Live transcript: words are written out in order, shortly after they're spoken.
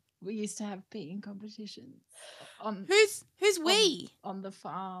we used to have peeing competitions on Who's we? on the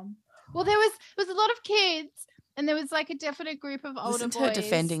farm. Well, there was a lot of kids, and there was like a definite group of older Listen to boys her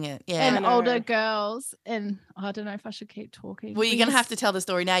defending it. Yeah. and older girls. And I don't know if I should keep talking. Well, you're going to have to tell the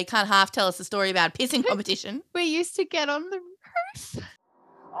story now. You can't half tell us the story about a pissing competition. We used to get on the roof.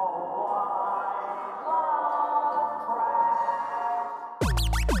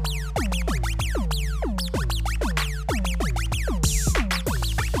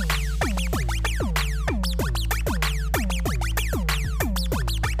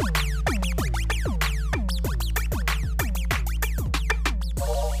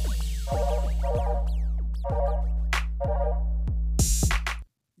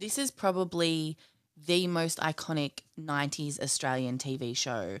 This is probably the most iconic 90s Australian TV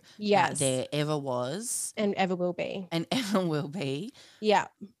show that there ever was. And ever will be. And ever will be. Yeah.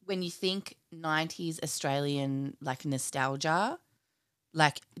 When you think 90s Australian, like, nostalgia,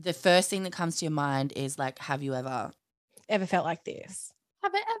 like, the first thing that comes to your mind is, like, have you ever felt like this?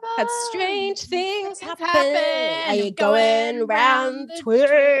 Have it ever Had strange things happen? Are you going going round round the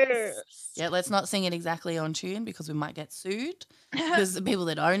Twitter? Yeah, let's not sing it exactly on tune because we might get sued because the people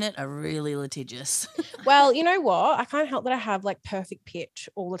that own it are really litigious. Well, you know what? I can't help that I have like perfect pitch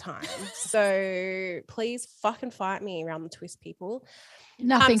all the time. So please fucking fight me around the twist, people.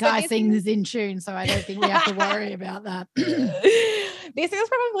 Nothing so I this sing is- is in tune, so I don't think we have to worry about that. This is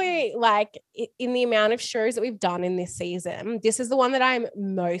probably like in the amount of shows that we've done in this season, this is the one that I'm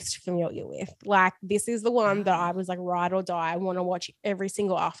most familiar with. Like this is the one that I was like ride or die. I want to watch every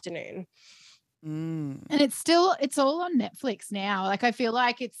single afternoon. And it's all on Netflix now. Like I feel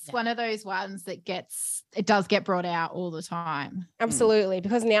like it's one of those ones that does get brought out all the time. Absolutely.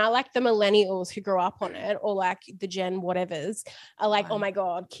 Because now like the millennials who grew up on it or like the Gen whatevers are like, oh my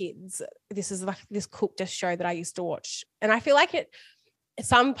God, kids, this is like this cooked us show that I used to watch. And I feel like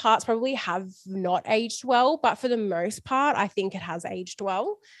some parts probably have not aged well, but for the most part, I think it has aged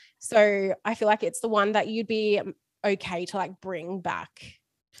well. So I feel like it's the one that you'd be okay to like bring back.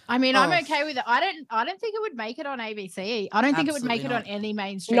 I mean, I'm okay with it. I don't think it would make it on ABC. I don't think it would make it on any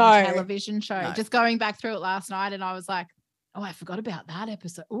mainstream television show. No. Just going back through it last night, and I was like, oh, I forgot about that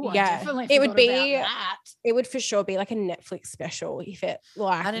episode. Oh, Yeah. I definitely It would forgot be- about that. It would for sure be like a Netflix special if it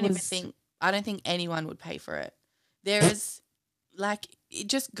like I don't think anyone would pay for it. There is like it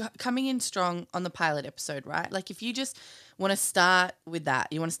just coming in strong on the pilot episode, right? Like if you just want to start with that,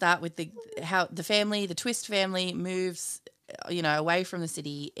 you want to start with how the twist family moves, away from the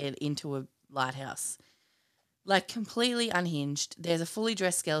city and into a lighthouse. Like completely unhinged. There's a fully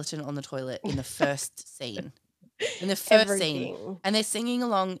dressed skeleton on the toilet in the first scene. In the first scene. And they're singing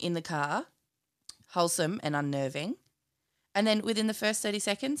along in the car, wholesome and unnerving. And then within the first 30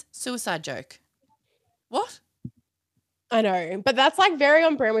 seconds, suicide joke. What? I know, but that's like very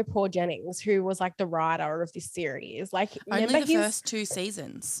on brand with Paul Jennings, who was like the writer of this series. Like Only the first 2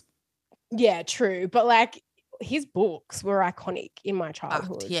 seasons. Yeah, true. But like his books were iconic in my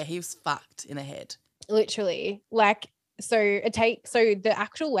childhood. Yeah, he was fucked in the head. Literally. Like, so the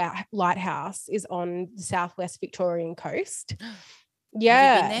actual lighthouse is on the southwest Victorian coast.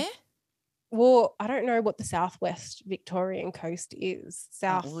 Yeah. Have you been there? Well, I don't know what the southwest Victorian coast is.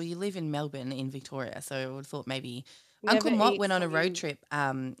 Well, you live in Melbourne in Victoria, so I would have thought maybe Never Uncle Mott eat went on a something- road trip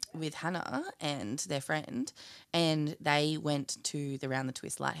with Hannah and their friend, and they went to the Round the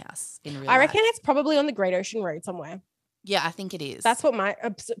Twist Lighthouse in real I reckon life. it's probably on the Great Ocean Road somewhere. Yeah, I think it is. That's what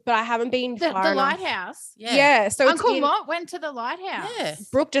but I haven't been The far enough. lighthouse. Yeah. So it's Uncle Mott went to the lighthouse. Yeah.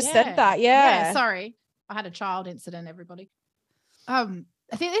 Brooke just said that. Yeah. Sorry, I had a child incident. Everybody.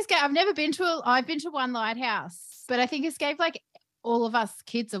 I think this I've never been to. I've been to one lighthouse, but I think this gave like all of us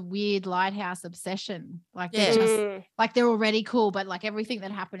kids a weird lighthouse obsession. Like they're just like they're already cool, but like everything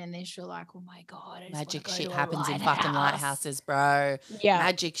that happened in this, you're like, oh my God, I just Magic wanna go shit to a happens in lighthouse. fucking lighthouses, bro. Yeah.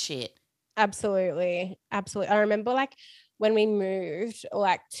 Magic shit. Absolutely. I remember like when we moved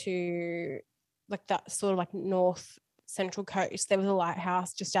like to like that sort of like north central coast, there was a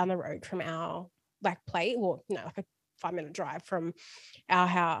lighthouse just down the road from our like like a 5-minute drive from our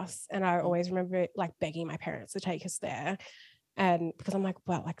house. And I always remember like begging my parents to take us there. And because I'm like,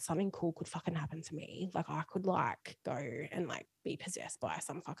 well, like something cool could fucking happen to me. Like I could like go and like be possessed by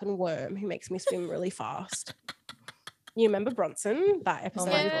some fucking worm who makes me swim really fast. You remember Bronson? That episode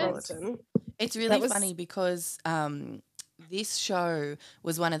of Bronson? It's really funny because this show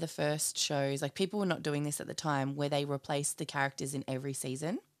was one of the first shows, like people were not doing this at the time, where they replaced the characters in every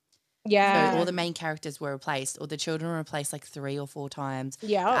season. Yeah. So all the main characters were replaced, or the children were replaced like 3 or 4 times.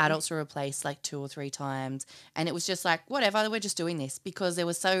 Yeah. The adults were replaced like 2 or 3 times. And it was just like, whatever, we're just doing this because there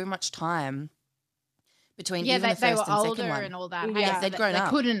was so much time between Yeah, even the they first were and older second one. and all that. Yeah. Hey, so They'd grown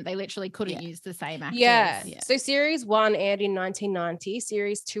up. They literally couldn't Yeah. use the same actors. Yeah. Yeah. So series 1 aired in 1990,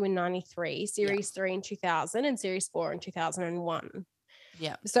 series 2 in 93, series 3 in 2000, and series 4 in 2001.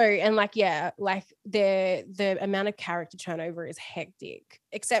 Yeah. So, and like, yeah, like the amount of character turnover is hectic,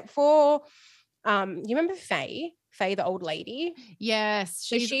 except for, you remember Faye, the old lady? Yes,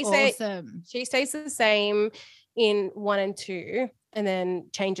 So she's she said- awesome. She stays the same in 1 and 2, and then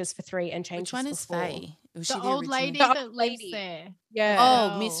changes for 3 and changes Which one for is 4. Faye? Was The she old original? lady The that old lives lady. there. Yeah.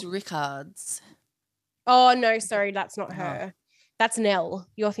 Oh, Oh. Miss Rickards. Oh no, sorry, that's not Oh. her. That's Nell.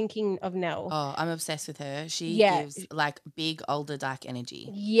 You're thinking of Nell. Oh, I'm obsessed with her. She Yeah. gives like big older dark energy.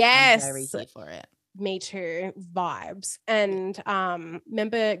 Yes. I'm very here for it. Me too. Vibes. And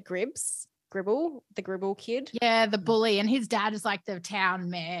remember Gribble, the Gribble kid? Yeah, the bully, and his dad is like the town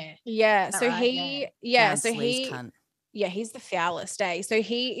mayor. Yeah. Is that So right? he, yeah, Down so sleaze he, cunt. yeah, he's the foulest, eh? So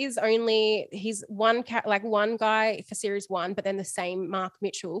he's one one guy for series 1, but then the same Mark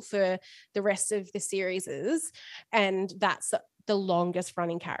Mitchell for the rest of the series, and that's the longest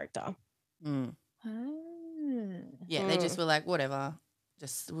running character. Mm. Yeah, they just were like, whatever.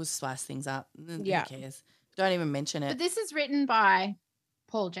 Just we'll spice things up. Yeah. Who cares? Don't even mention But it. this is written by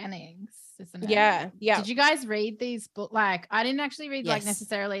Paul Jennings, isn't it? Yeah. Yeah. Did you guys read these books? Like, I didn't actually read like Yes.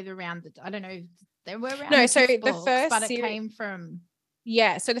 necessarily I don't know. They were around No, so the books, first but it seri- came from.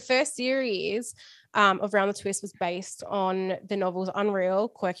 Yeah, so the first series of Round the Twist was based on the novels Unreal,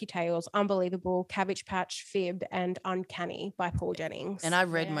 Quirky Tales, Unbelievable, Cabbage Patch, Fib, and Uncanny by Paul Jennings. And I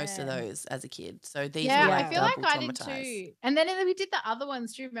read most of Yeah. those as a kid. So these Yeah, were I like feel like double I did traumatized. too. And then we did the other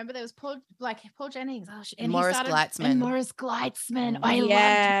ones. Do you remember there was Paul Jennings? Oh, and Morris he started, Gleitzman. And Morris Gleitzman. Mm. I loved Morris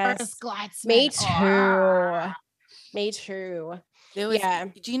Yes. Gleitzman. Me too. Oh. Me too. There was, Yeah.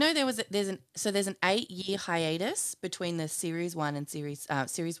 Do you know there's an 8-year hiatus between the series 1 and series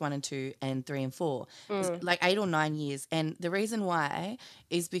 1 and 2 and 3 and 4. It's like 8 or 9 years, and the reason why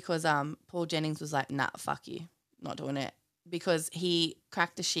is because Paul Jennings was like, nah, fuck you, not doing it, because he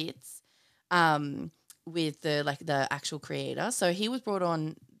cracked the shits with the actual creator. So he was brought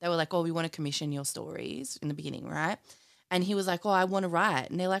on. They were like, oh, we want to commission your stories in the beginning, right? And he was like, oh, I want to write.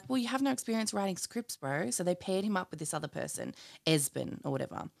 And they're like, well, you have no experience writing scripts, bro. So they paired him up with this other person, Esben or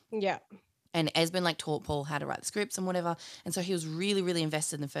whatever. Yeah. And Esben like taught Paul how to write the scripts and whatever. And so he was really, really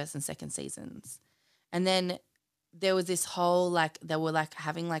invested in the first and second seasons. And then there was this whole they were like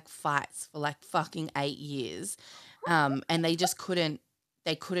having like fights for like fucking 8 years. And they just couldn't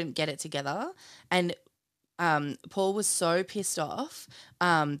get it together. And Paul was so pissed off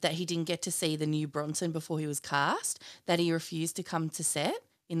that he didn't get to see the new Bronson before he was cast that he refused to come to set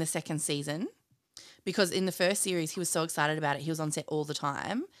in the second season, because in the first series he was so excited about it. He was on set all the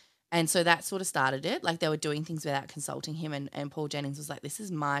time. And so that sort of started it. Like they were doing things without consulting him, and Paul Jennings was like, this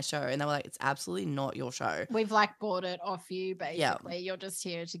is my show. And they were like, it's absolutely not your show. We've like bought it off you, basically. You're just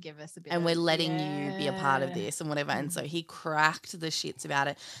here to give us a bit and of, we're letting you be a part of Yeah. this and whatever. And so he cracked the shits about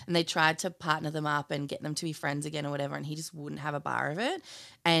it, and they tried to partner them up and get them to be friends again or whatever, and he just wouldn't have a bar of it.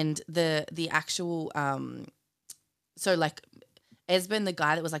 And the actual so like Esben, the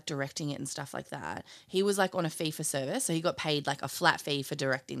guy that was like directing it and stuff like that, he was like on a fee for service. So he got paid like a flat fee for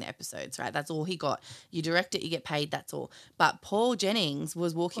directing the episodes, right? That's all he got. You direct it, you get paid, that's all. But Paul Jennings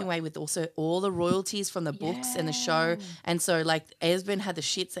was walking away with also all the royalties from the books and the show. Yeah. And so like Esben had the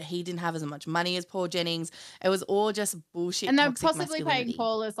shits that he didn't have as much money as Paul Jennings. It was all just bullshit. And they're toxic possibly paying masculinity.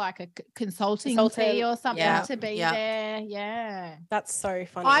 Paul as like a consulting Consultant. fee or something Yeah. to be Yeah. there. Yeah. That's so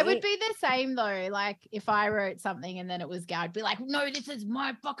funny. I would be the same though. Like if I wrote something and then it was I'd be like, no, this is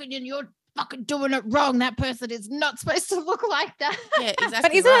my fucking, and you're fucking doing it wrong. That person is not supposed to look like that. Yeah, exactly.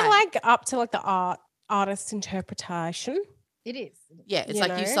 But isn't right. it like up to like the artist's interpretation? It is. Yeah, it's you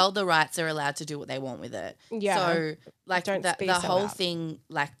like you know? sold the rights, they're allowed to do what they want with it. Yeah. So like Don't the be the so whole out. thing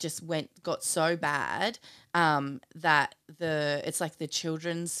like just got so bad that it's like the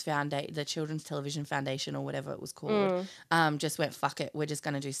Children's Television Foundation or whatever it was called just went, fuck it, we're just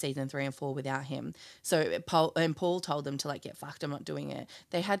going to do season 3 and 4 without him. So Paul told them to like get fucked, I'm not doing it.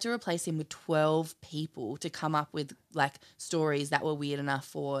 They had to replace him with 12 people to come up with like stories that were weird enough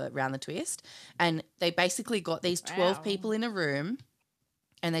for Round the Twist. And they basically got these 12 Wow. people in a room.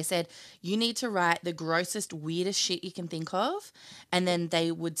 And they said, you need to write the grossest, weirdest shit you can think of. And then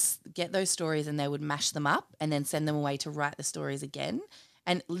they would get those stories and they would mash them up and then send them away to write the stories again.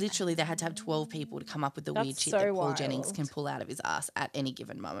 And literally they had to have 12 people to come up with the weird That's shit so that Paul Jennings wild. can pull out of his ass at any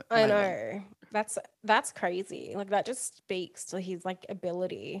given moment. I know. That's crazy. Like that just speaks to his like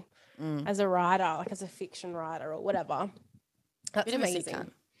ability Mm. as a writer, like as a fiction writer or whatever. That's Bit of a sick amazing.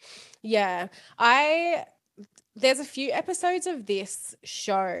 cunt. Yeah. There's a few episodes of this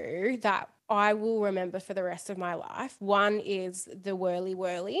show that I will remember for the rest of my life. One is the whirly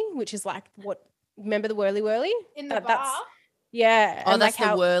whirly, which is like remember the whirly whirly? In the bar? Yeah. Oh, and that's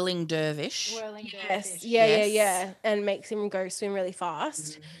like the whirling dervish. Whirling Yes. dervish. Yeah. And makes him go swim really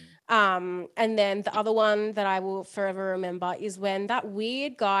fast. And then the other one that I will forever remember is when that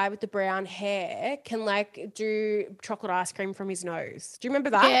weird guy with the brown hair can like do chocolate ice cream from his nose. Do you remember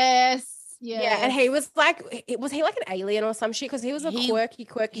that? Yes. Yeah, and he was like, was he like an alien or some shit? Because he was a quirky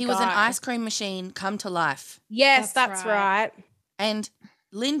He guy. was an ice cream machine come to life. Yes, that's right. And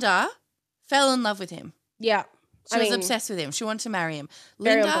Linda fell in love with him. Yeah. She was obsessed with him. She wanted to marry him.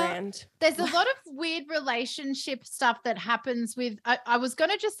 Very Linda, on brand. There's a lot of weird relationship stuff that happens with, I was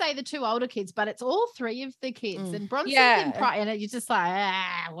going to just say the two older kids, but it's all three of the kids. And Bronson's in and you're just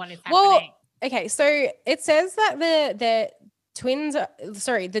like, what is happening? Well, okay, so it says that the twins,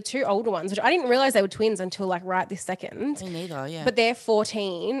 the two older ones, which I didn't realize they were twins until like right this second. Me neither, yeah. But they're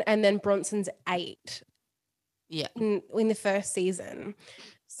 14 and then Bronson's 8. Yeah. In the first season.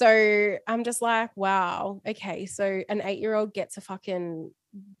 So I'm just like, wow, okay. So an 8-year-old gets a fucking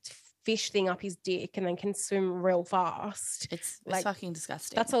fish thing up his dick and then can swim real fast. It's like, fucking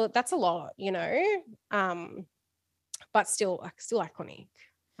disgusting. That's a lot, you know. But still iconic.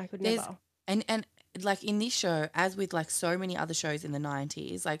 I could never. And like in this show, as with like so many other shows in the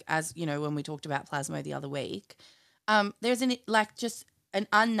 90s, like as you know when we talked about Plasmo the other week, there's just an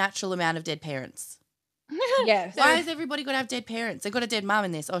unnatural amount of dead parents. Yes. Why has everybody got to have dead parents? They got a dead mum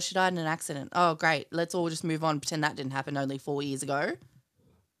in this. Oh, she died in an accident. Oh, great. Let's all just move on. Pretend that didn't happen only 4 years ago.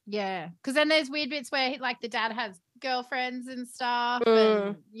 Yeah, because then there's weird bits where like the dad has girlfriends and stuff.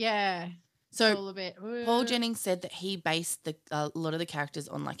 And So all a bit, Paul Jennings said that he based a lot of the characters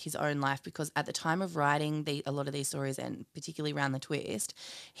on like his own life because at the time of writing a lot of these stories and particularly around the twist,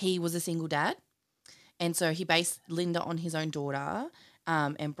 he was a single dad. And so he based Linda on his own daughter.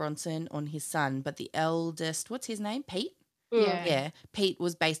 And Bronson on his son, but the eldest, what's his name? Pete? Yeah. Pete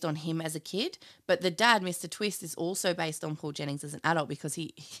was based on him as a kid, but the dad, Mr. Twist, is also based on Paul Jennings as an adult because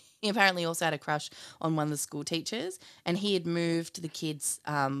he apparently also had a crush on one of the school teachers and he had moved the kids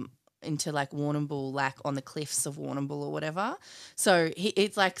into like Warrnambool, like on the cliffs of Warrnambool or whatever. So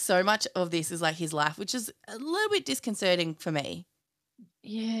it's like so much of this is like his life, which is a little bit disconcerting for me.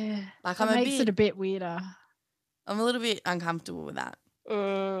 Yeah. Like it makes it a bit weirder. I'm a little bit uncomfortable with that.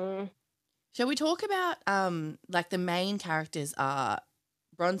 Shall we talk about like the main characters are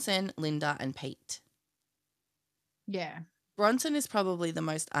Bronson, Linda, and Pete? Yeah. Bronson is probably the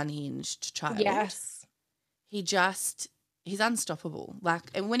most unhinged child. Yes. He's unstoppable. Like,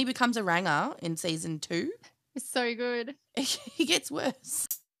 and when he becomes a ranger in season 2, it's so good. He gets worse.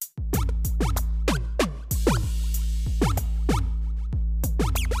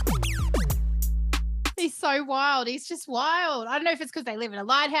 He's so wild. He's just wild. I don't know if it's because they live in a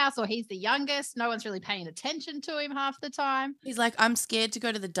lighthouse or he's the youngest. No one's really paying attention to him half the time. He's like, I'm scared to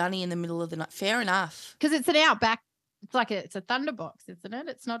go to the dunny in the middle of the night. Fair enough. Because it's an outback. It's like it's a thunderbox, isn't it?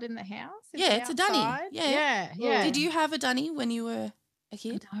 It's not in the house. It's a dunny. Yeah. Did you have a dunny when you were a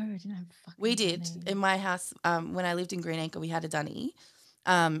kid? No, I didn't have a fucking We did. dunny. In my house, when I lived in Green Acre, we had a dunny.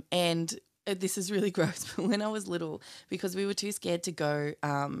 And this is really gross, but when I was little, because we were too scared to go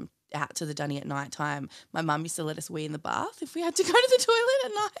out to the dunny at night time, my mum used to let us wee in the bath if we had to go to the toilet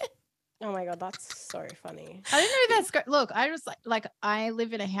at night. Oh my God, that's so funny. I didn't know that's great. Look, I was like I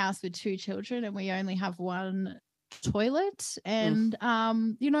live in a house with 2 children and we only have one toilet. And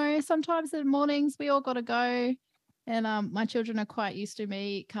you know, sometimes in the mornings we all got to go. And my children are quite used to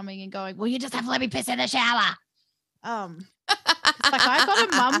me coming and going, well, you just have to let me piss in the shower. It's like I got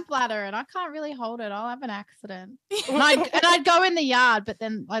a mum bladder and I can't really hold it. I'll have an accident. And I'd go in the yard, but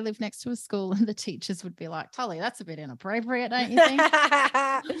then I live next to a school and the teachers would be like, Tully, that's a bit inappropriate, don't you think?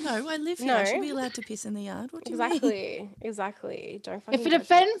 No, I live here. I should be allowed to piss in the yard. What do you mean? Exactly. Don't fucking If it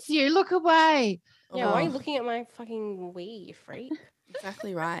offends you, look away. Yeah, why are you looking at my fucking wee, you freak?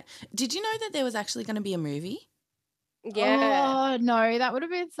 Exactly right. Did you know that there was actually going to be a movie? Yeah. Oh, no, that would have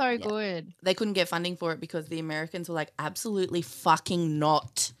been so good. They couldn't get funding for it because the Americans were like, absolutely fucking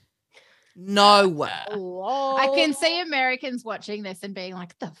not. No. I can see Americans watching this and being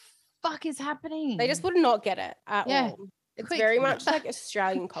like, the fuck is happening? They just would not get it at all. It's very much like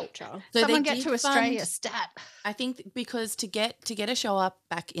Australian culture. So someone they get did to Australia fund- stat. I think because to get a show up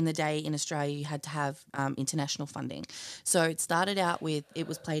back in the day in Australia, you had to have international funding. So it started out with it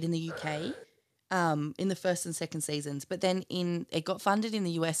was played in the UK in the first and second seasons, but then it got funded in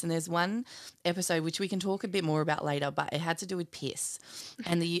the US. And there's one episode which we can talk a bit more about later, but it had to do with piss,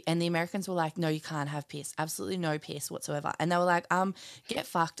 and the Americans were like, no, you can't have piss, absolutely no piss whatsoever. And they were like, get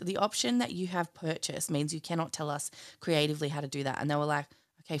fucked. The option that you have purchased means you cannot tell us creatively how to do that. And they were like,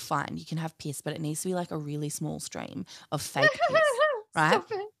 okay, fine, you can have piss, but it needs to be like a really small stream of fake piss, right?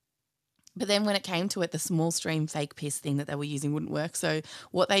 Stop it. But then when it came to it, the small stream fake piss thing that they were using wouldn't work. So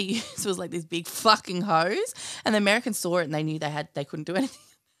what they used was like this big fucking hose, and the Americans saw it and they knew they couldn't do anything.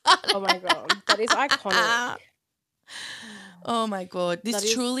 Oh my God. That is iconic. Oh my God.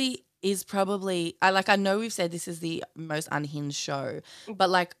 This truly is probably, I know we've said this is the most unhinged show, but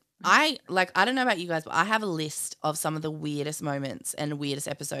I don't know about you guys, but I have a list of some of the weirdest moments and weirdest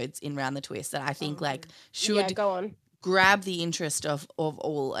episodes in Round the Twist that I think should go on. grab the interest of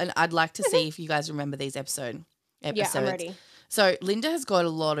all. And I'd like to see if you guys remember these episodes. Yeah, I'm ready. So Linda has got a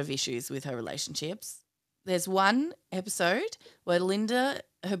lot of issues with her relationships. There's one episode where Linda,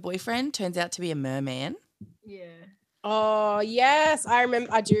 her boyfriend, turns out to be a merman. Yeah. Oh, yes. I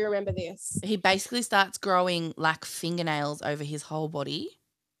do remember this. He basically starts growing like fingernails over his whole body.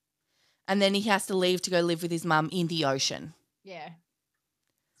 And then he has to leave to go live with his mum in the ocean. Yeah.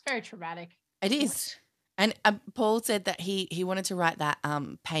 It's very traumatic. It is. And Paul said that he wanted to write that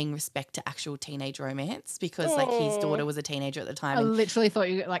paying respect to actual teenage romance because his daughter was a teenager at the time. I literally thought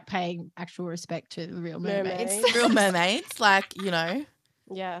you were like paying actual respect to the real mermaids. Real mermaids,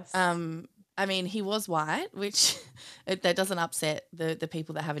 Yes. I mean, he was white, which that doesn't upset the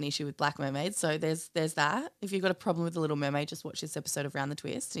people that have an issue with black mermaids. So there's that. If you've got a problem with the Little Mermaid, just watch this episode of Round the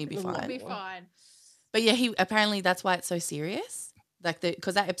Twist and you'll be fine. You'll be fine. But yeah, apparently that's why it's so serious.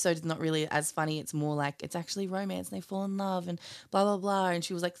 Because that episode is not really as funny. It's more like it's actually romance and they fall in love and blah, blah, blah. And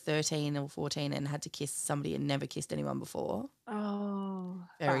she was like 13 or 14 and had to kiss somebody and never kissed anyone before. Oh.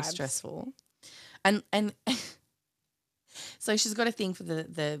 Very vibes. Stressful. And so she's got a thing for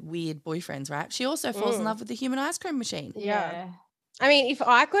the weird boyfriends, right? She also falls in love with the human ice cream machine. Yeah. I mean, if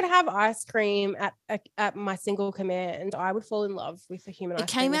I could have ice cream at my single command, I would fall in love with the human ice cream.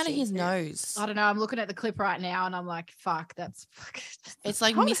 It came out of machine. his nose. I don't know. I'm looking at the clip right now and I'm like, fuck, that's It's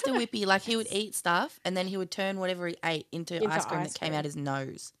like Mr. Whippy. Like he would eat stuff and then he would turn whatever he ate into ice cream that came out his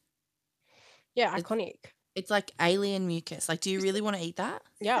nose. Yeah, iconic. It's like alien mucus. Like, do you really want to eat that?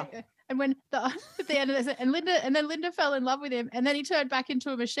 Yeah. And when at the end of this, and then Linda fell in love with him, and then he turned back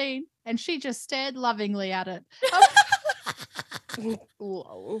into a machine, and she just stared lovingly at it.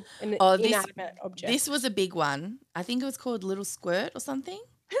 Lol. An Oh, inanimate object. This was a big one. I think it was called Little Squirt or something.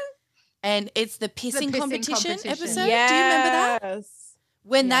 And it's the pissing competition episode. Yes. Do you remember that?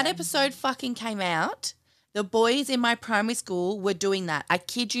 When that Yeah. episode fucking came out, the boys in my primary school were doing that. I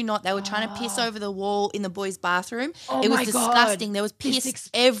kid you not. They were trying to piss over the wall in the boys' bathroom. Oh it was my God. disgusting. There was piss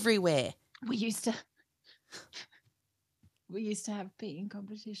everywhere. We used to have peeing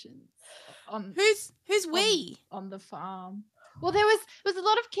competitions on Who's we? on the farm. Well, there was a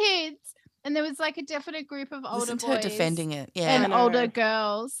lot of kids, and there was like a definite group of older Listen to boys her defending it. Yeah. and older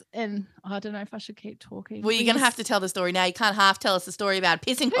girls. And I don't know if I should keep talking. Well, you're going to have to tell the story now. You can't half tell us the story about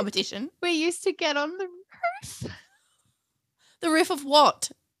pissing competition. We used to get on the roof, The roof of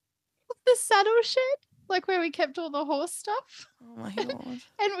what? the saddle shed, like where we kept all the horse stuff. Oh, my God.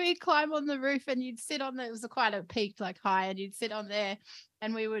 And we'd climb on the roof, and you'd sit on there. It was quite a peak, like high, and you'd sit on there,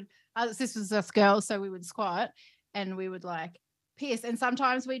 and we would. This was us girls, so we would squat, and we would like piss. And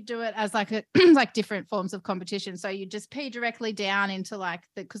sometimes we'd do it as like a like different forms of competition. So you'd just pee directly down into like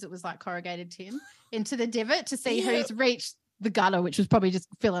because it was like corrugated tin into the divot to see who's reached the gutter, which was probably just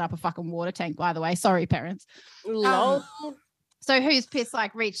filling up a fucking water tank. By the way, sorry parents. Lol. So whose piss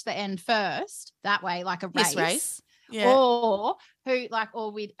like reached the end first? That way, like a Piss race. race. Yeah. Or we'd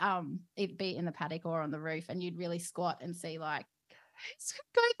either be in the paddock or on the roof, and you'd really squat and see like who's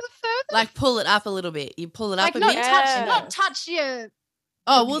going the furthest. Like pull it up a little bit. You pull it up Like a not bit. not touch your.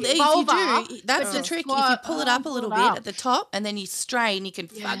 Oh, well, if you vulva, do, that's but the just trick. If you squat, pull it up a pull little it bit up. at the top and then you strain, you can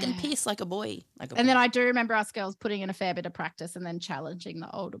fucking Yeah. piss like a boy. And then I do remember us girls putting in a fair bit of practice and then challenging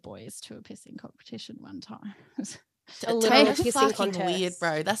the older boys to a pissing competition one time. A little That's pissing fucking contest. weird,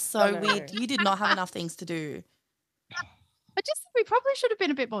 bro. That's so I know. weird. You did not have enough things to do. I just think we probably should have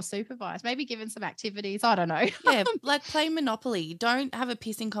been a bit more supervised, maybe given some activities. I don't know. Yeah, like play Monopoly. Don't have a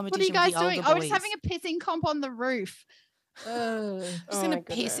pissing What are competition you guys with the doing? older I boys. was just having a pissing comp on the roof. I'm just Oh gonna my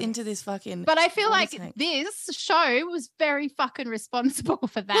piss goodness. into this fucking. But I feel water like tank. this show was very fucking responsible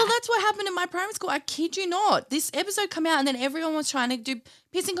for that. Well, that's what happened in my primary school. I kid you not. This episode come out and then everyone was trying to do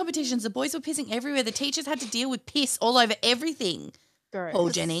pissing competitions. The boys were pissing everywhere. The teachers had to deal with piss all over everything. Gross. Paul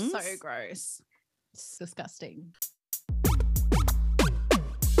It's Jennings. so gross. It's disgusting.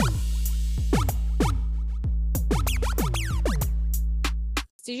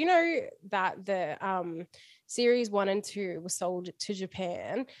 Did you know that the series 1 and 2 were sold to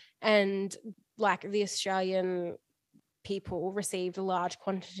Japan, and like the Australian people received a large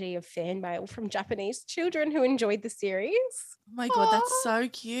quantity of fan mail from Japanese children who enjoyed the series. Oh my God, that's Aw. so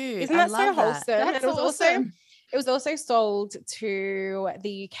cute. Isn't I that so love that. wholesome? That's And it was awesome. also sold to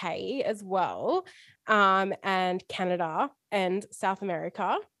the UK as well, and Canada and South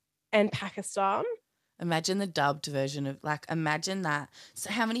America and Pakistan. Imagine the dubbed version of like, imagine that. So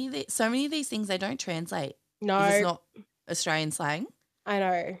so many of these things they don't translate. No, Because it's not Australian slang. I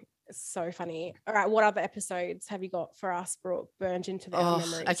know. It's so funny. All right, what other episodes have you got for us burned into our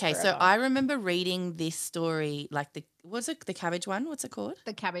memories? Okay. So forever? I remember reading this story, like was it the cabbage one? What's it called?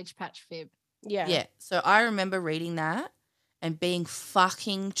 The Cabbage Patch Fib. yeah. Yeah. So I remember reading that and being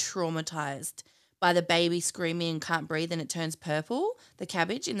fucking traumatized by the baby screaming and can't breathe and it turns purple, the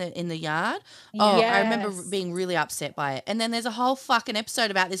cabbage in the yard. Oh, I remember Yes. being really upset by it. And then there's a whole fucking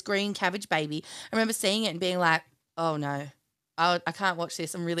episode about this green cabbage baby. I remember seeing it and being like, oh no, I can't watch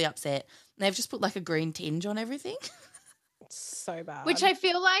this. I'm really upset. And they've just put like a green tinge on everything. It's so bad. Which I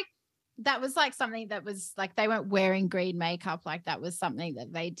feel like that was like something that was like they weren't wearing green makeup. Like that was something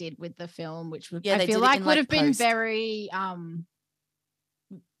that they did with the film, which would, Yeah, I they feel did it like in, would like, have been post.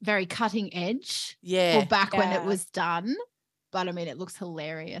 very cutting edge Yeah. for back when it Yeah. was done. But I mean, it looks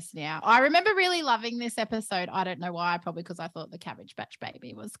hilarious now. I remember really loving this episode. I don't know why, probably because I thought the Cabbage Patch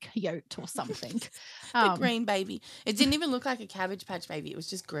Baby was Coyote or something. The green baby. It didn't even look like a Cabbage Patch baby. It was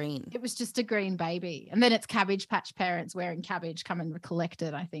just green. It was just a green baby. And then it's Cabbage Patch parents wearing cabbage come and collect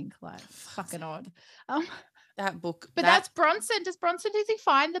it, I think. Like, fucking odd. That book. But that's Bronson. Does he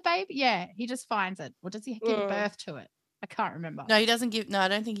find the baby? Yeah, he just finds it. Or does he give birth to it? I can't remember. No, he doesn't give. No, I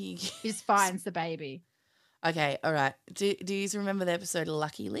don't think he. He just finds the baby. Okay, all right. Do you remember the episode of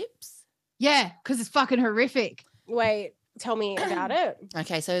Lucky Lips? Yeah, because it's fucking horrific. Wait, tell me about it.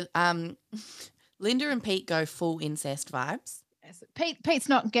 Okay, so Linda and Pete go full incest vibes. Yes, Pete's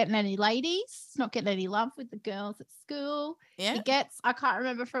not getting any ladies. He's not getting any love with the girls at school. Yeah. He gets, I can't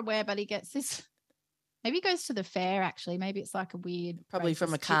remember from where, but he gets this. Maybe he goes to the fair, actually. Maybe it's like a weird. Probably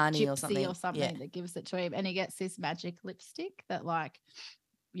from a racist carny or gypsy something. Yeah. that gives it to him. And he gets this magic lipstick that, like,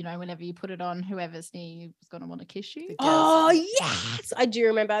 you know, whenever you put it on, whoever's near you is going to want to kiss you. The Oh, girls. yes. I do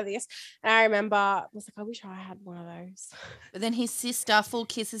remember this. And I remember, I was like, I wish I had one of those. But then his sister full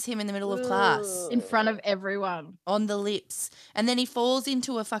kisses him in the middle of class In front of everyone. on the lips. And then he falls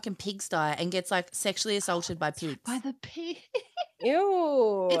into a fucking pigsty and gets like sexually assaulted by pigs. By the pig.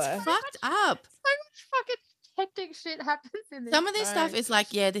 Ew. It's fucked up. So much fucking hectic shit happens in this. Some of this stuff show. is like,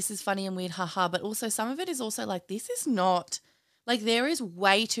 yeah, this is funny and weird, haha. But also some of it is also like, this is not, like there is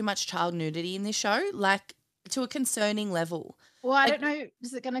way too much child nudity in this show, like to a concerning level. Well, I like- don't know.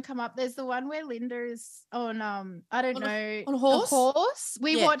 Is it going to come up? There's the one where Linda is on, I don't On know. on a horse? horse.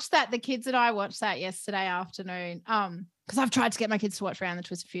 We Yeah. watched that. The kids and I watched that yesterday afternoon. Because I've tried to get my kids to watch Round the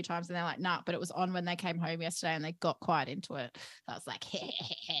Twist a few times and they're like, nah, but it was on when they came home yesterday and they got quite into it. So I was like,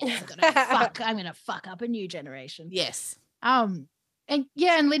 I'm gonna fuck up a new generation. Yes. And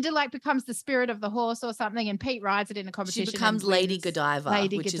yeah, and Linda like becomes the spirit of the horse or something, and Pete rides it in a competition. She becomes and Lady wins. Godiva.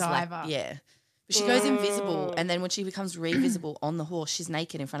 Lady which Godiva. is like, yeah. But she goes invisible. Mm. And then when she becomes revisible on the horse, she's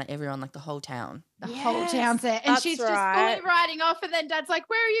naked in front of everyone, like the whole town. The whole Yes, town's there. And that's she's right. just fully riding off. And then Dad's like,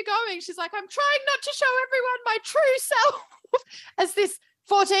 where are you going? She's like, I'm trying not to show everyone my true self. As this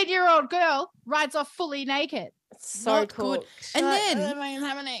 14-year-old girl rides off fully naked. So Not cool. good. And then What's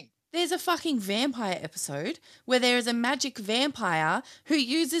happening? there's a fucking vampire episode where there is a magic vampire who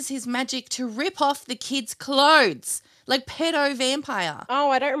uses his magic to rip off the kids' clothes. Like pedo vampire. Oh,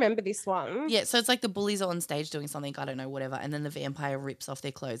 I don't remember this one. Yeah, so it's like the bullies are on stage doing something, I don't know, whatever, and then the vampire rips off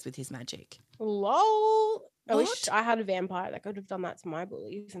their clothes with his magic. Lol. I wish What? I had a vampire that could have done that to my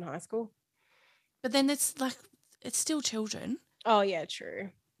bullies in high school. But then it's like it's still children. Oh yeah, true.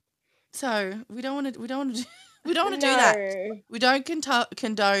 So we don't want to do that. No. We don't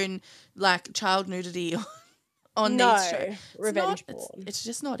condone like child nudity on No, these shows. revenge it's, porn. it's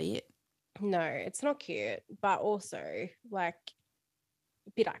just not it. No, it's not cute, but also like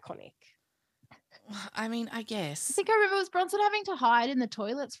a bit iconic. I mean, I I guess. think I remember was Bronson having to hide in the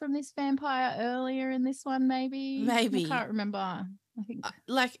toilets from this vampire earlier in this one, maybe. Maybe. I can't remember. I think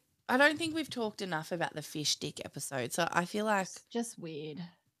Like, I don't think we've talked enough about the fish dick episode. So I feel like it's just weird.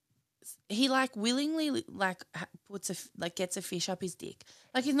 he like willingly like gets a fish up his dick.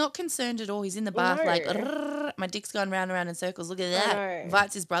 Like he's not concerned at all. He's in the bath like, No. "Rrrr, my dick's going round and round in circles. Look at I that. know.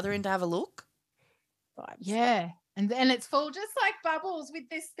 Invites his brother in to have a look. Vibes. Yeah. And then it's full just like bubbles with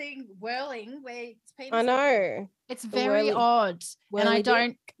this thing whirling where it's penis. I know. It's The very whirly- odd. And I whirly dick.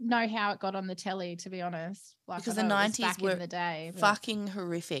 don't know how it got on the telly, to be honest. Like, Because I the know it was 90s back were in the day. but- Fucking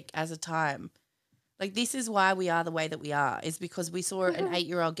horrific as a time. Like, this is why we are the way that we are, is because we saw an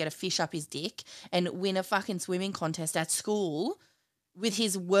 8-year-old get a fish up his dick and win a fucking swimming contest at school with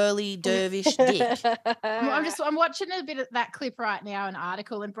his whirly dervish dick. I'm watching a bit of that clip right now, an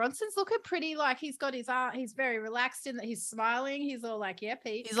article, and Bronson's looking pretty like he's got his he's very relaxed in that he's smiling. He's all like, yeah,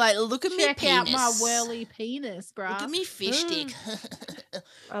 Pete. He's like, look at me Check out penis. my whirly penis, bruh. Look at me fish dick.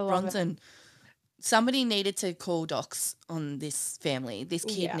 I love Bronson. Somebody needed to call docs on this family. This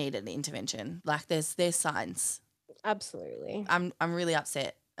kid Yeah. needed an intervention. Like, there's signs. it. Absolutely. I'm really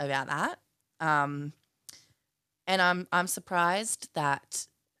upset about that. And I'm surprised that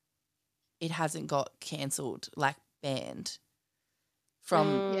it hasn't got cancelled, like banned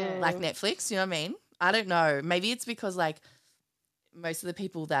from Yeah. like Netflix. You know what I mean? I don't know. Maybe it's because like most of the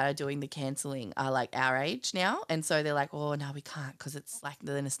people that are doing the cancelling are like our age now, and so they're like, oh no, we can't because it's like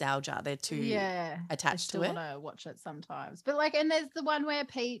the nostalgia. They're too attached to it. I want to watch it sometimes, but like, and there's the one where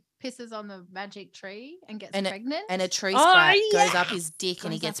Pete pisses on the magic tree and gets pregnant, And a tree Oh, sprite goes yes! up his dick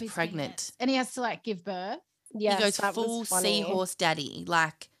and he Goes up gets his pregnant. penis. And he has to like give birth. Yes, He goes that was full funny. seahorse daddy.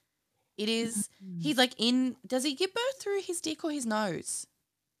 Like, it is. He's like does he give birth through his dick or his nose?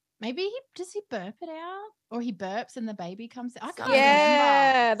 Maybe does he burp it out, or he burps and the baby comes out? I can't remember.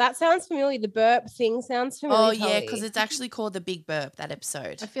 Yeah, that sounds familiar. The burp thing sounds familiar. Oh yeah, Tully. because it's actually called the Big Burp, that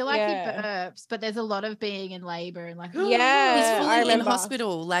episode. I feel like Yeah. he burps, but there's a lot of being in labor and like, Yeah, He's I fully in remember.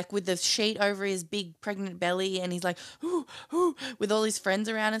 hospital, like with the sheet over his big pregnant belly, and he's like, ooh, ooh, with all his friends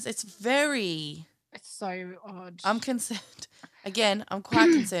around us. It's very. it's so odd. I'm concerned. Again, I'm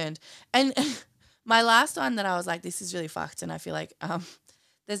quite concerned. And my last one that I was like, this is really fucked, and I feel like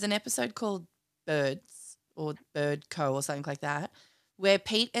there's an episode called Birds or Bird Co or something like that, where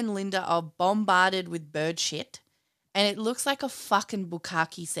Pete and Linda are bombarded with bird shit, and it looks like a fucking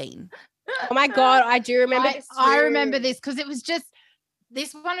bukkake scene. Oh my god, I do remember. I, this I too. remember this because it was just.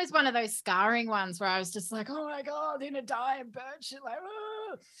 This one is one of those scarring ones where I was just like, oh my God, in a dying bird shit. Like,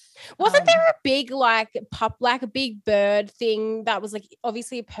 oh. Wasn't there a big like a big bird thing that was like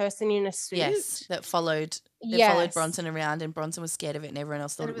obviously a person in a suit? Yes, that followed Yes. Bronson around, and Bronson was scared of it, and everyone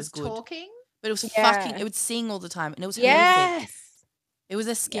else thought And it was good. talking? But it was Yeah. fucking. It would sing all the time, and it was horrific. Yes. It was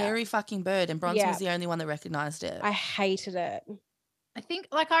a scary fucking bird, and Bronson Yeah. was the only one that recognized it. I hated it. I think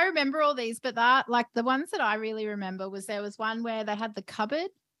like I remember all these, but that like the ones that I really remember was there was one where they had the cupboard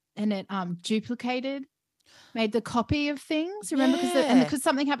and it duplicated, made the copy of things. Remember Yeah. because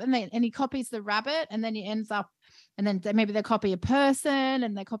something happened and he copies the rabbit and then he ends up and then maybe they copy a person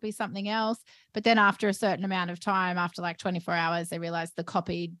and they copy something else. But then after a certain amount of time, after like 24 hours, they realize the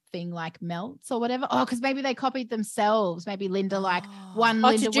copied thing like melts or whatever. Oh, because maybe they copied themselves. Maybe Linda like one Oh,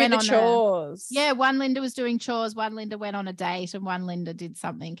 Linda to do went the on chores. one Linda was doing chores, one Linda went on a date, and one Linda did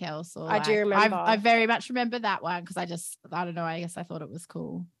something else. Or I do like- remember. I very much remember that one because I don't know. I guess I thought it was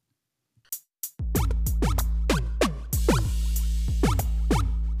cool.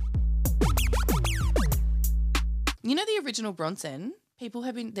 You know the original Bronson? People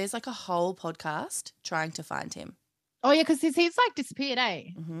have been. There's like a whole podcast trying to find him. Oh yeah, because he's like disappeared.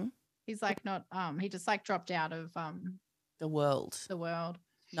 Mm-hmm. He's like not. He just like dropped out of The world. the world.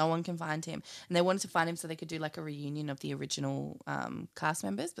 No one can find him, and they wanted to find him so they could do like a reunion of the original cast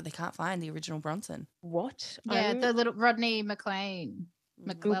members, but they can't find the original Bronson. What? Yeah, I'm the little Rodney McLean.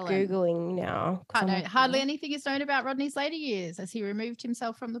 McClellan. Googling now. I know hardly anything is known about Rodney's later years as he removed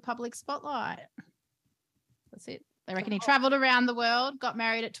himself from the public spotlight. That's it. They reckon he traveled around the world, got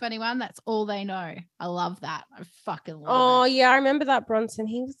married at 21. That's all they know. I love that. I fucking love Oh it. yeah, I remember that Bronson.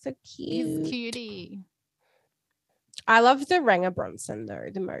 He was so He's cute. cutie. I love the Ranger Bronson though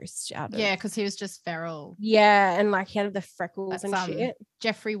the most out of Yeah, because he was just feral. yeah, and like he had the freckles That's, and shit.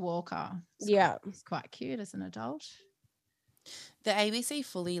 Jeffrey Walker. Yeah. He's quite cute as an adult. The ABC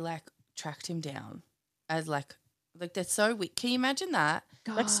fully like tracked him down as like they're so weak. Can you imagine that?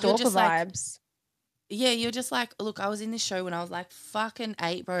 Like God. stalker just like- vibes. Yeah, you're just like, look, I was in this show when I was like fucking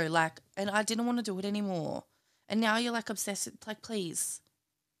 8, bro. Like, and I didn't want to do it anymore. And now you're like obsessed. Like, please,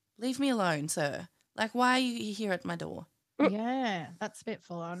 leave me alone, sir. Like, why are you here at my door? Yeah, that's a bit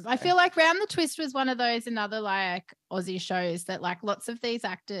full on. I feel like Round the Twist was one of those another like Aussie shows that like lots of these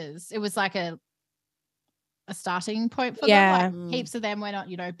actors, it was like a starting point for Yeah. them. Like heaps of them went on,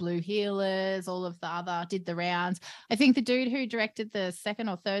 you know, Blue Healers, all of the other did the rounds. I think the dude who directed the second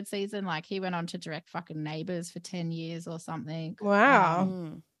or third season, like he went on to direct fucking Neighbours for 10 years or something.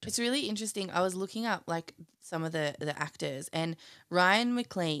 Wow. It's really interesting. I was looking up like some of the actors, and Ryan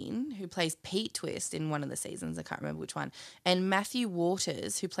McLean, who plays Pete Twist in one of the seasons, I can't remember which one, and Matthew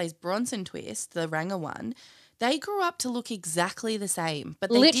Waters, who plays Bronson Twist, the Ranger one, they grew up to look exactly the same.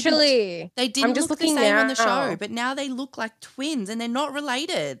 But they didn't, Literally. they didn't just look the looking same on the now. show, but now they look like twins and they're not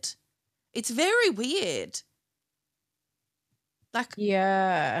related. It's very weird. Like,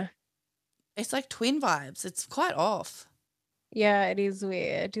 Yeah. it's like twin vibes. It's quite off. Yeah, it is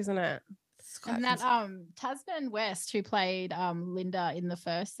weird, isn't it? It's quite And that cons- Tasman West, who played Linda in the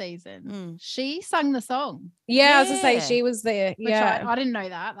first season, Mm. she sung the song. Yeah, I was gonna say Yeah. she was there. Which Yeah. I didn't know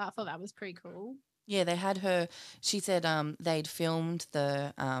that. I thought that was pretty cool. Yeah, they had her. She said they'd filmed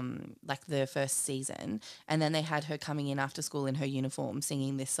the like the first season, and then they had her coming in after school in her uniform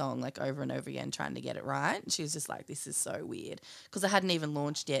singing this song like over and over again, trying to get it right. And she was just like, "This is so weird," because it hadn't even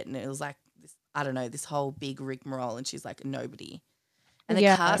launched yet, and it was like this, I don't know, this whole big rigmarole, and she's like nobody. And the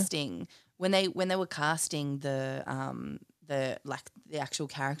Yeah. casting when they were casting the actual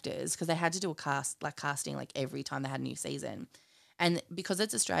characters, because they had to do a casting like every time they had a new season. And because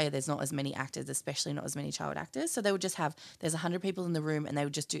it's Australia, there's not as many actors, especially not as many child actors. So they would just have, there's 100 people in the room, and they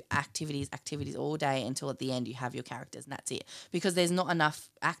would just do activities all day until at the end you have your characters, and that's it. Because there's not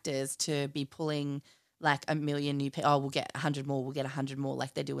enough actors to be pulling like a million new people. Oh, we'll get 100 more, we'll get 100 more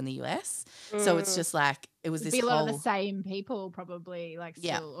like they do in the US. So it's just like, it was It'd this be a lot whole... of the same people probably, like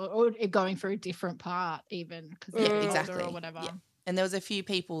Yeah. still, or going through a different part even because Yeah, they're older exactly. or whatever. Yeah. And there was a few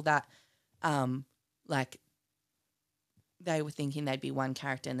people that like they were thinking they'd be one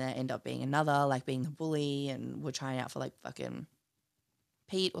character and they end up being another, like being the bully, and were trying out for like fucking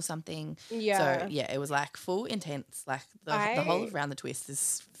Pete or something. Yeah. So yeah, it was like full intense. Like the whole of Round the Twist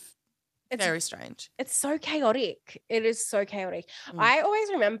is very strange. It's so chaotic. It is so chaotic. Mm. I always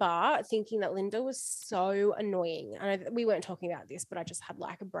remember thinking that Linda was so annoying. I know that we weren't talking about this, but I just had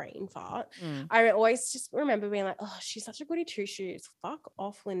like a brain fart. Mm. I always just remember being like, oh, she's such a goody two shoes. Fuck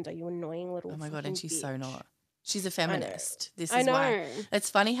off, Linda, you annoying little. Oh my God, and she's so bitch. not. She's a feminist. This I is know. why.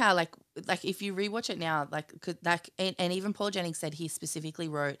 It's funny how like if you rewatch it now, and even Paul Jennings said he specifically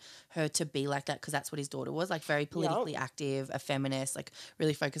wrote her to be like that because that's what his daughter was, like very politically active, a feminist, like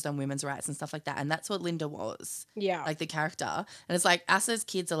really focused on women's rights and stuff like that. And that's what Linda was. Yeah. Like the character. And it's like us as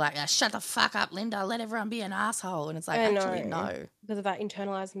kids are like, shut the fuck up, Linda, let everyone be an asshole. And it's like, actually, no. Because of that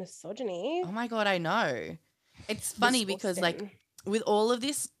internalized misogyny. Oh my God, I know. It's funny because like with all of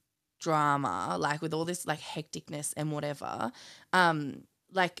this drama, like with all this like hecticness and whatever,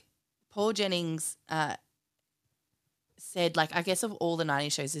 like Paul Jennings said, like, I guess of all the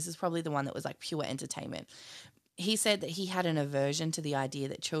 90s shows, this is probably the one that was like pure entertainment. He said that he had an aversion to the idea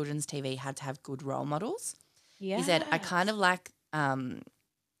that children's TV had to have good role models. Yeah. He said, I kind of like that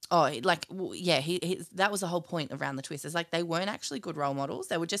was the whole point around the Twist. It's like they weren't actually good role models.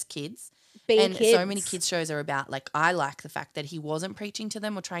 They were just kids. So many kids shows are about, like, I like the fact that he wasn't preaching to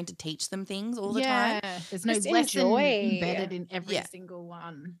them or trying to teach them things all the time. There's no Just lesson enjoy. embedded in every single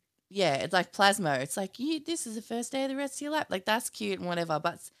one. Yeah, it's like Plasmo. It's like, this is the first day of the rest of your life. Like, that's cute and whatever.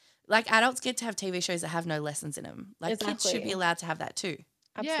 But like adults get to have TV shows that have no lessons in them. Like kids should be allowed to have that too.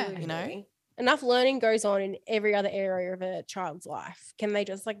 Absolutely. Yeah. You know? Enough learning goes on in every other area of a child's life. Can they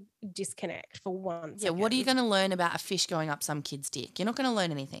just like disconnect for once? Yeah, what are you going to learn about a fish going up some kid's dick? You're not going to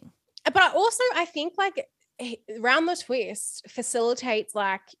learn anything. But I think like Round the Twist facilitates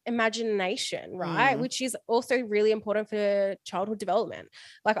like imagination, right? Which is also really important for childhood development.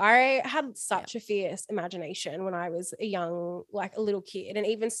 Like I had such a fierce imagination when I was a little kid, and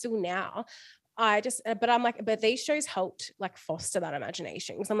even still now. But these shows helped like foster that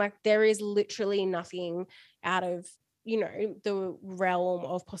imagination, because I'm like, there is literally nothing out of, the realm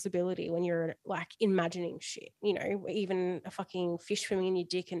of possibility when you're like imagining shit, even a fucking fish swimming in your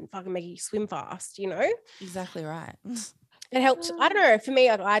dick and fucking make you swim fast, Exactly right. It helped. I don't know. For me,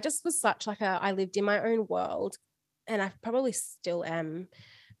 I just was such like I lived in my own world, and I probably still am,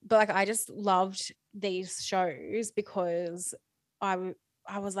 but like I just loved these shows because I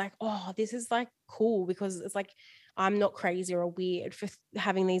was like, oh, this is like cool, because it's like I'm not crazy or weird for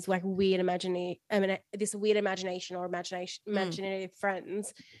having these like weird this weird imagination or imaginative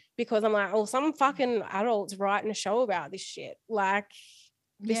friends, because I'm like, oh, some fucking adults writing a show about this shit. Like,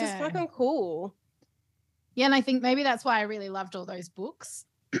 this is fucking cool. Yeah, and I think maybe that's why I really loved all those books.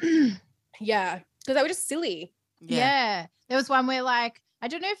 Yeah, because they were just silly. Yeah. There was one where like, I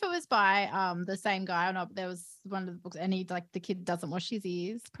don't know if it was by the same guy or not, but there was one of the books, and he like the kid doesn't wash his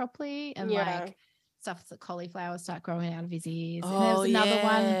ears properly, and like stuff that cauliflowers start growing out of his ears. And there was another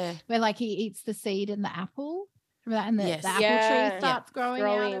one where like he eats the seed in the apple. Remember that? And the apple tree starts growing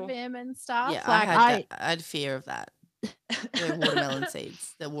out of him and stuff. Yeah, like I had fear of that. The watermelon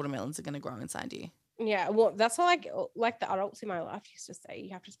seeds. The watermelons are going to grow inside you. Yeah, well, that's what like the adults in my life used to say.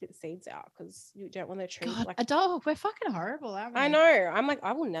 You have to spit the seeds out because you don't want the tree. God, Like, adult, we're fucking horrible, aren't we? I know. I'm like,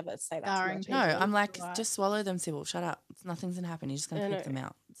 I will never say that to my Scarring No, children. I'm like, Right. just swallow them, Sybil. Shut up. Nothing's gonna happen. You're just gonna I poop know. them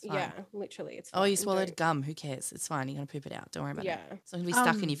out. It's fine. Yeah, literally, it's. Oh, you fine, swallowed don't- gum. Who cares? It's fine. You're gonna poop it out. Don't worry about it. Yeah, It's not gonna be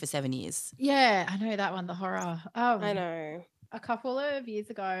stuck in you Um, for 7 years. Yeah, I know that one, the horror. I know. A couple of years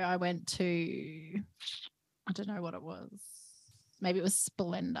ago, I went to, I don't know what it was. Maybe it was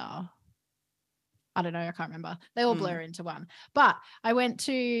Splendor. I don't know. I can't remember. They all blur into one. But I went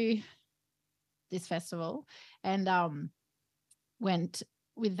to this festival and went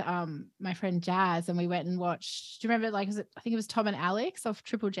with my friend Jazz, and we went and watched. Do you remember? Like, I think it was Tom and Alex of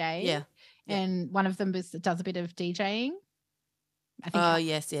Triple J. Yeah. And one of them does a bit of DJing. I think. Oh,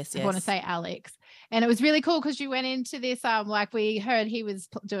 yes. I want to say Alex. And it was really cool because you went into this, like we heard he was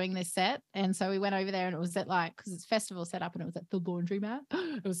doing this set. And so we went over there and it was at like, because it's festival set up and it was at the laundromat.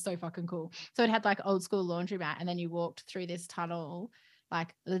 It was so fucking cool. So it had like old school laundromat. And then you walked through this tunnel,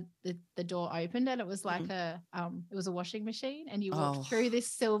 like the door opened and it was like it was a washing machine. And you walked through this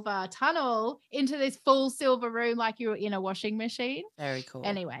silver tunnel into this full silver room like you were in a washing machine. Very cool.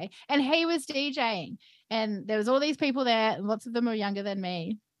 Anyway, and he was DJing. And there was all these people there. Lots of them were younger than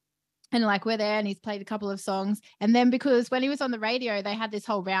me. And like we're there and he's played a couple of songs. And then because when he was on the radio, they had this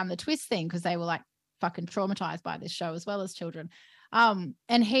whole Round the Twist thing because they were like fucking traumatized by this show as well as children. And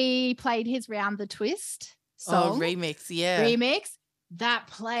he played his Round the Twist song. Remix. Yeah. Remix. That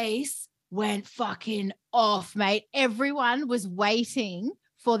place went fucking off, mate. Everyone was waiting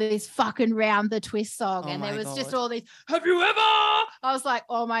for this fucking Round the Twist song. And there was just all these, have you ever? I was like,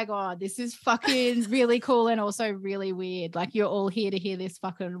 oh my God, this is fucking really cool and also really weird. Like you're all here to hear this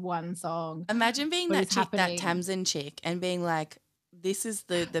fucking one song. Imagine being that chick, that Tamsin chick, and being like, this is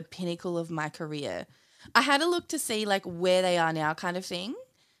the pinnacle of my career. I had a look to see like where they are now kind of thing.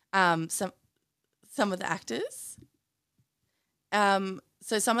 Some of the actors.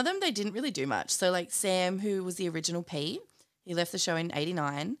 So some of them, they didn't really do much. So like Sam, who was the original Pete, he left the show in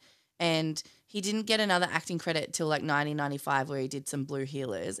 89 and he didn't get another acting credit till like 1995 where he did some Blue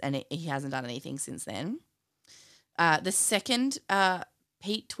Heelers and he hasn't done anything since then. The second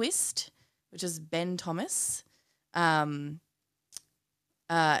Pete twist, which is Ben Thomas, he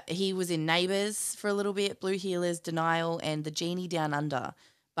was in Neighbours for a little bit, Blue Heelers, Denial and The Genie Down Under.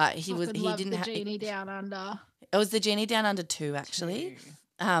 But he didn't have Genie Down Under. It was The Genie Down Under 2 actually.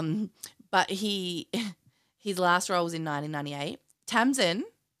 But his last role was in 1998. Tamsin,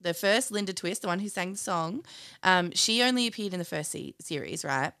 the first Linda Twist, the one who sang the song, she only appeared in the first series,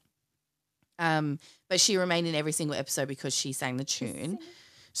 right? But she remained in every single episode because she sang the tune.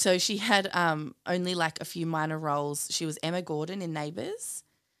 So she had only like a few minor roles. She was Emma Gordon in Neighbours,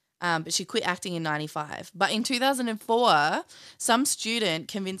 but she quit acting in 95. But in 2004, some student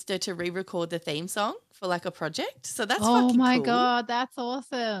convinced her to re-record the theme song for like a project. So that's fucking cool. Oh my God, that's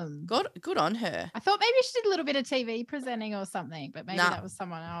awesome. Good on her. I thought maybe she did a little bit of TV presenting or something, but maybe that was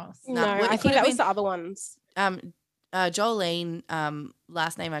someone else. No, I think that was the other ones. Jolene,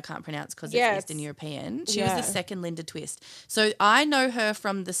 last name I can't pronounce because it's Eastern European. She was the second Linda Twist. So I know her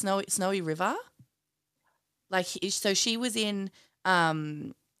from the Snowy River. Like, so she was in,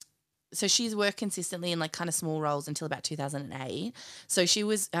 so she's worked consistently in like kind of small roles until about 2008. So she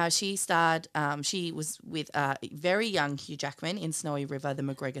was with very young Hugh Jackman in Snowy River, the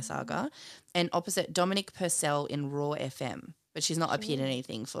McGregor saga, and opposite Dominic Purcell in Raw FM. But she's not appeared in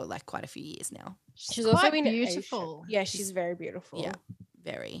anything for like quite a few years now. She's also been beautiful. Yeah, she's very beautiful. Yeah,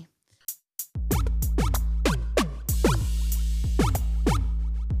 very.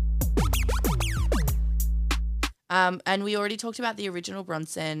 And we already talked about the original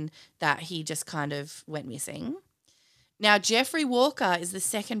Bronson, that he just kind of went missing. Now, Jeffrey Walker is the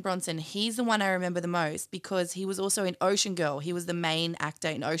second Bronson. He's the one I remember the most because he was also in Ocean Girl. He was the main actor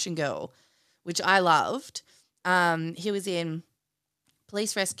in Ocean Girl, which I loved. He was in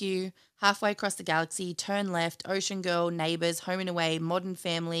Police Rescue, Halfway Across the Galaxy, Turn Left, Ocean Girl, Neighbours, Home and Away, Modern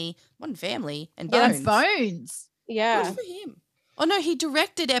Family, and Bones. Yeah, that's Bones. Yeah. Good for him. Oh, no, he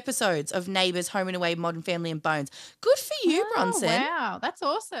directed episodes of Neighbours, Home and Away, Modern Family and Bones. Good for you, Bronson. Wow, that's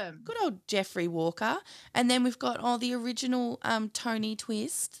awesome. Good old Jeffrey Walker. And then we've got the original Tony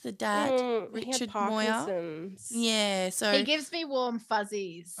Twist, the dad, Richard Moyer. Yeah, so he gives me warm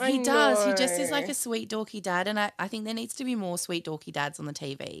fuzzies. He does. He just is like a sweet dorky dad, and I think there needs to be more sweet dorky dads on the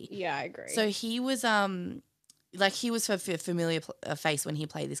TV. Yeah, I agree. So he was he was a familiar face when he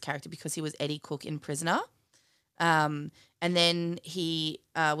played this character because he was Eddie Cook in Prisoner. And then he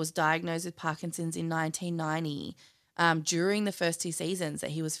was diagnosed with Parkinson's in 1990 during the first 2 seasons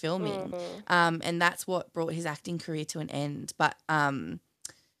that he was filming. And that's what brought his acting career to an end. But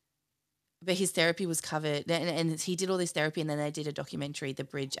but his therapy was covered, and he did all this therapy, and then they did a documentary, The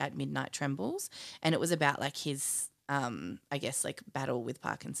Bridge at Midnight Trembles, and it was about like his, I guess like battle with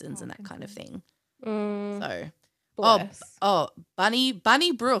Parkinson's and that kind of thing. So, Bless.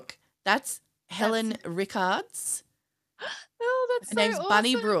 Bunny Brooke, that's Helen Rickards. Oh, that's Her so name's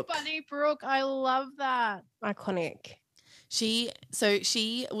Bunny awesome. Brooke. Bunny Brooke. I love that. Iconic. She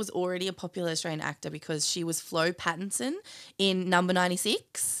was already a popular Australian actor because she was Flo Pattinson in Number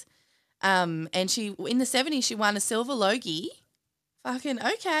 96. And she in the 70s she won a Silver Logie. Fucking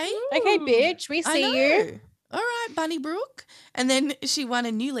okay. Okay, bitch, we I see you. know. All right, Bunny Brooke. And then she won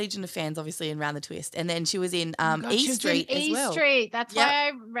a new Legion of Fans, obviously, in Round the Twist. And then she was in God, E she was in Street as E well. Street. That's Yep. why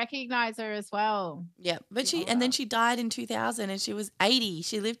I recognize her as well. Yeah, but Love then that. she died in 2000 and she was 80.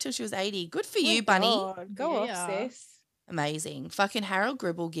 She lived till she was 80. Good for Oh you, my Bunny. God, go Yeah. off, sis. Amazing. Fucking Harold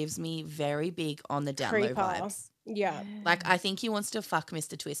Gribble gives me very big on the down low Creeper. vibes. Yeah, Like, I think he wants to fuck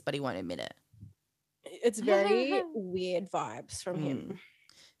Mr. Twist, but he won't admit it. it's very weird vibes from him.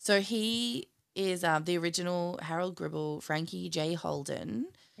 So he is the original Harold Gribble, Frankie J. Holden.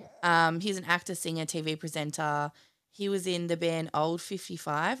 He's an actor, singer, TV presenter. He was in the band Old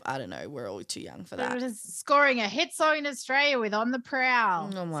 55. I don't know. We're all too young for that. It was scoring a hit song in Australia with On the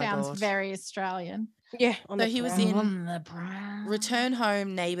Prowl. Oh my Sounds God. very Australian. Yeah, So he was prowl. in On the Prowl. Return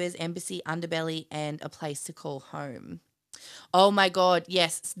Home, Neighbours, Embassy, Underbelly, and A Place to Call Home. Oh my God,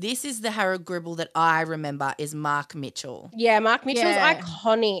 yes. This is the Harold Gribble that I remember is Mark Mitchell. Yeah, Mark Mitchell's Yeah.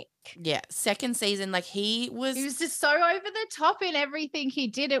 iconic. Yeah, second season, like he was just so over the top in everything he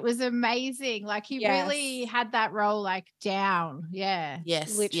did. It was amazing. Like he really Yes. had that role like down. Yeah.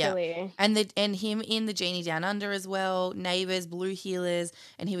 yes, yeah. Literally. And him in the Genie Down Under as well, Neighbours, Blue Heelers,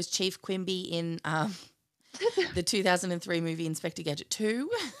 and he was Chief Quimby in the 2003 movie Inspector Gadget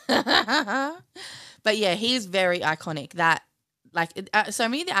 2. But yeah, he is very iconic. That like so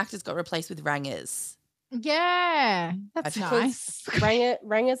many of the actors got replaced with Rangers. Yeah. That's nice.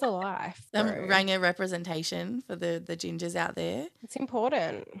 Ranger's alive. Some bro. Ranger representation for the gingers out there. It's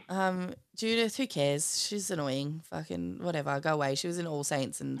important. Judith, who cares? She's annoying. Fucking whatever. Go away. She was in All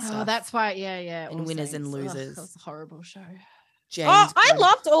Saints and stuff. Oh, that's why. Yeah. And All Winners and Saints. Ugh, Losers. that was a horrible show. James Oh, I Bond.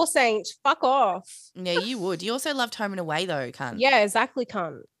 loved All Saints. Fuck off. Yeah, you would. You also loved Home and Away though, cunt. Yeah, exactly,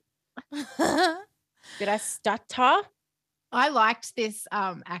 cunt. Did I stutter? I liked this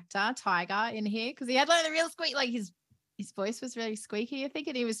actor Tiger in here because he had like the real squeak, like his voice was really squeaky, I think,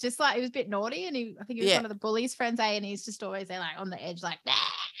 and he was just like he was a bit naughty, and I think he was one of the bullies' friends, and he's just always there like on the edge, like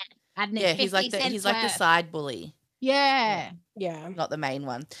Yeah, he's like the side bully, yeah. not the main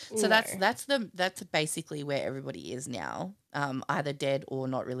one. So No. that's basically where everybody is now, either dead or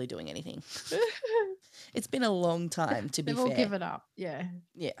not really doing anything. It's been a long time, to be They've all fair. given up. Yeah.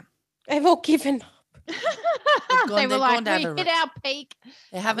 Yeah, They've all given up. They were they've like, gone to have we a hit our peak.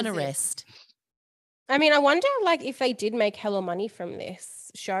 they have an was it. arrest. I mean, I wonder like if they did make hella money from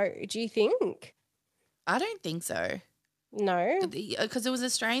this show. Do you think? I don't think so. No. Because it was an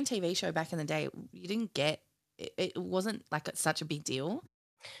Australian TV show back in the day. You didn't get it. It wasn't like such a big deal.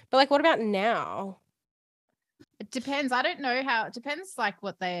 But like what about now? It depends. I don't know how. It depends like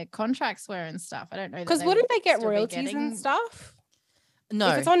what their contracts were and stuff. I don't know. that Because they wouldn't would they get still be royalties getting- and stuff? No,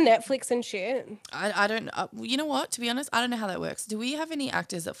 If it's on Netflix and shit. I don't. You know what? To be honest, I don't know how that works. Do we have any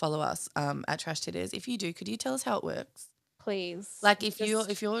actors that follow us at Trash Titters? If you do, could you tell us how it works? Please. Like if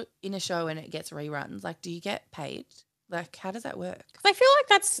Just- you're in a show and it gets reruns, like do you get paid? Like how does that work? 'Cause I feel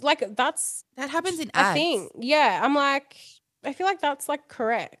like that's That happens in a ads. thing. Yeah. I'm like, I feel like that's like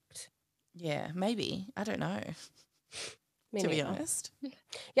correct. Yeah, maybe. I don't know. Me To be neither. honest,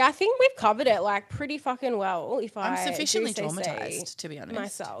 Yeah, I think we've covered it like pretty fucking well. If I'm I do sufficiently say so traumatized. To be honest,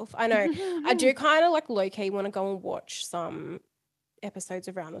 myself, I know. I do kind of like low key want to go and watch some episodes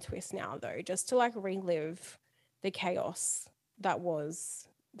of Round the Twist now, though, just to like relive the chaos that was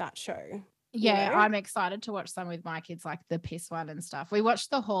that show. Yeah, know? I'm excited to watch some with my kids, like the piss one and stuff. We watched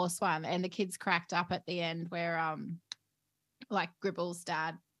the horse one, and the kids cracked up at the end where like Gribble's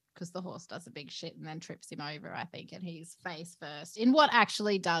dad, because the horse does a big shit and then trips him over, I think, and he's face first in what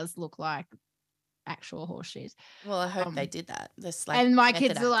actually does look like actual horse shit. well, I hope they did that. This like, and my method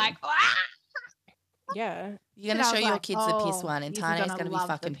kids acting. are like, "Ah!" Yeah. You're and gonna I show was your like, kids the piss "Oh, one, and you're Tane's gonna gonna be love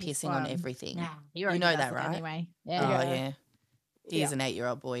the fucking piss pissing on one." everything. Nah, You already know does that, it right? Anyway, Oh yeah. yeah, he is Yeah. an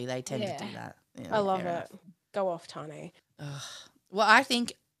 8-year-old boy. They tend to do Yeah. that. Yeah, I love fair it. enough. Go off, Tane. Ugh. Well, I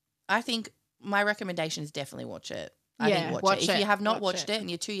think my recommendation is definitely watch it. I Yeah, think watch watch it. If you it, have not watch watched it. it and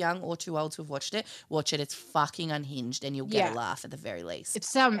you're too young or too old to have watched it, watch it. It's fucking unhinged and you'll get a laugh at the very least.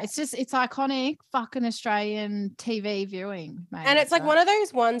 It's it's iconic fucking Australian TV viewing, mate. And it's like right. one of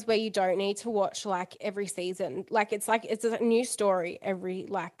those ones where you don't need to watch like every season. Like it's a new story every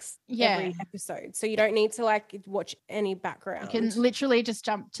every episode. So you don't need to like watch any background. You can literally just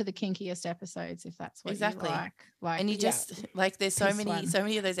jump to the kinkiest episodes if that's what Exactly. you like. And you just like there's so This many one. so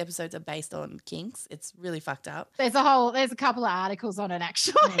many of those episodes are based on kinks. It's really fucked up. there's a couple of articles on it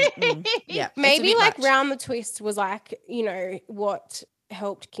actually. Yeah. it's a Maybe bit like much. Round the Twist was like, you know, what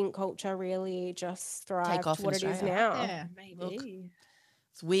helped kink culture really just thrive off to in what it is Australia. now. Yeah, maybe. Look.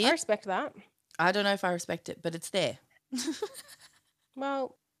 It's I weird. respect that. I don't know if I respect it, but it's there.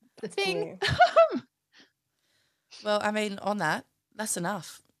 Well, The it's thing. blue. Well, I mean, on that, that's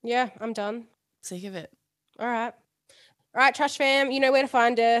enough. Yeah, I'm done. Sick of it. All right. All right, Trash Fam, you know where to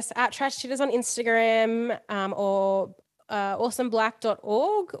find us at Trash Chitters on Instagram or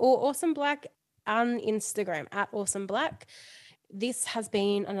awesomeblack.org or awesomeblack on Instagram at awesomeblack. This has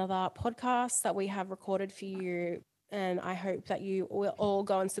been another podcast that we have recorded for you, and I hope that you will all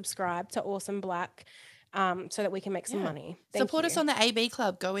go and subscribe to Awesome Black so that we can make some Yeah. money. Thank Support you. us on the AB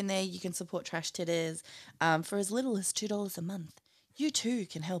Club. Go in there. You can support Trash Titters for as little as $2 a month. You too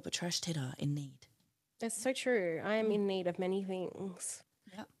can help a trash titter in need. That's so true. I am in need of many things.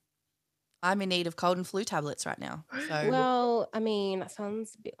 I'm in need of cold and flu tablets right now. So Well, I mean, that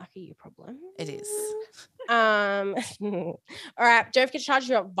sounds a bit like a you problem. it is. All right. Don't forget to charge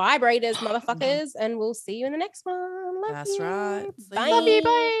your vibrators, motherfuckers, and we'll see you in the next one. Love That's you. right. See Bye. ya. Love you,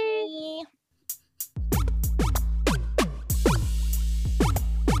 bye.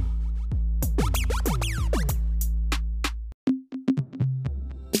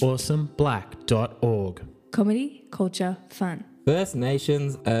 awesomeblack.org. Comedy, culture, fun. First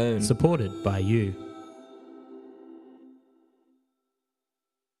Nations own. Supported by you.